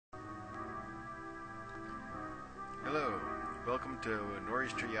to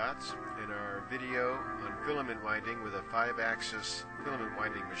Nor'Easter Yachts in our video on filament winding with a 5-axis filament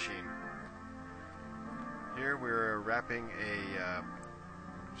winding machine. Here we're wrapping a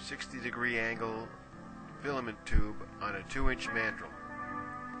 60-degree angle filament tube on a 2-inch mandrel.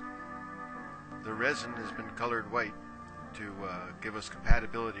 The resin has been colored white to give us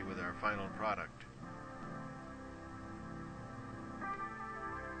compatibility with our final product.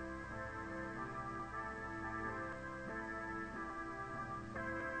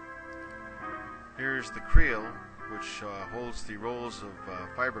 Here's the creel, which holds the rolls of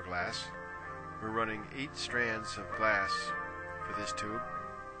fiberglass. We're running 8 strands of glass for this tube.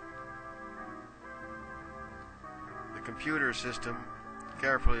 The computer system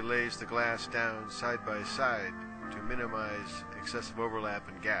carefully lays the glass down side by side to minimize excessive overlap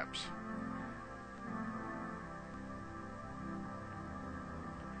and gaps.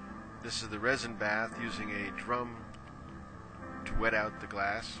 This is the resin bath using a drum to wet out the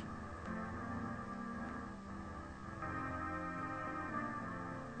glass.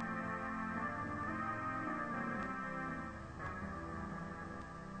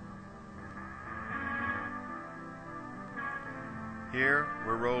 Here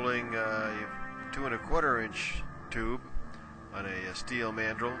we're rolling a 2 1/4 inch tube on a steel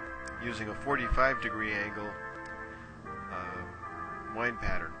mandrel using a 45-degree angle wind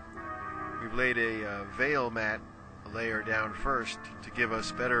pattern. We've laid a veil mat layer down first to give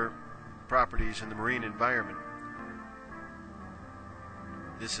us better properties in the marine environment.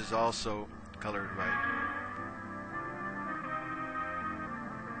 This is also colored white.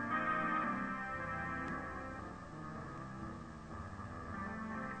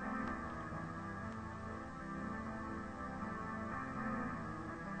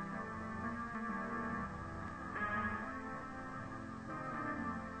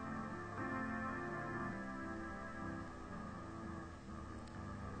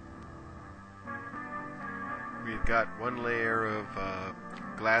 We've got one layer of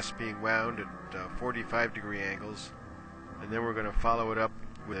glass being wound at 45-degree angles, and then we're going to follow it up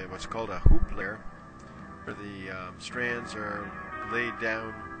with what's called a hoop layer, where the strands are laid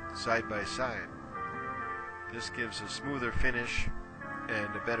down side by side. This gives a smoother finish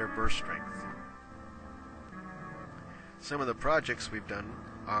and a better burst strength. Some of the projects we've done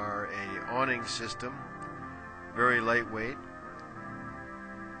are a awning system, very lightweight,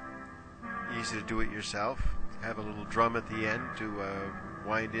 easy to do it yourself. Have a little drum at the end to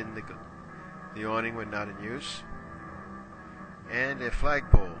wind in the awning when not in use, and a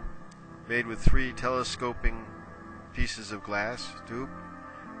flagpole made with 3 telescoping pieces of glass tube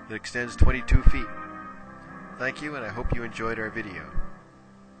that extends 22 feet. Thank you, and I hope you enjoyed our video.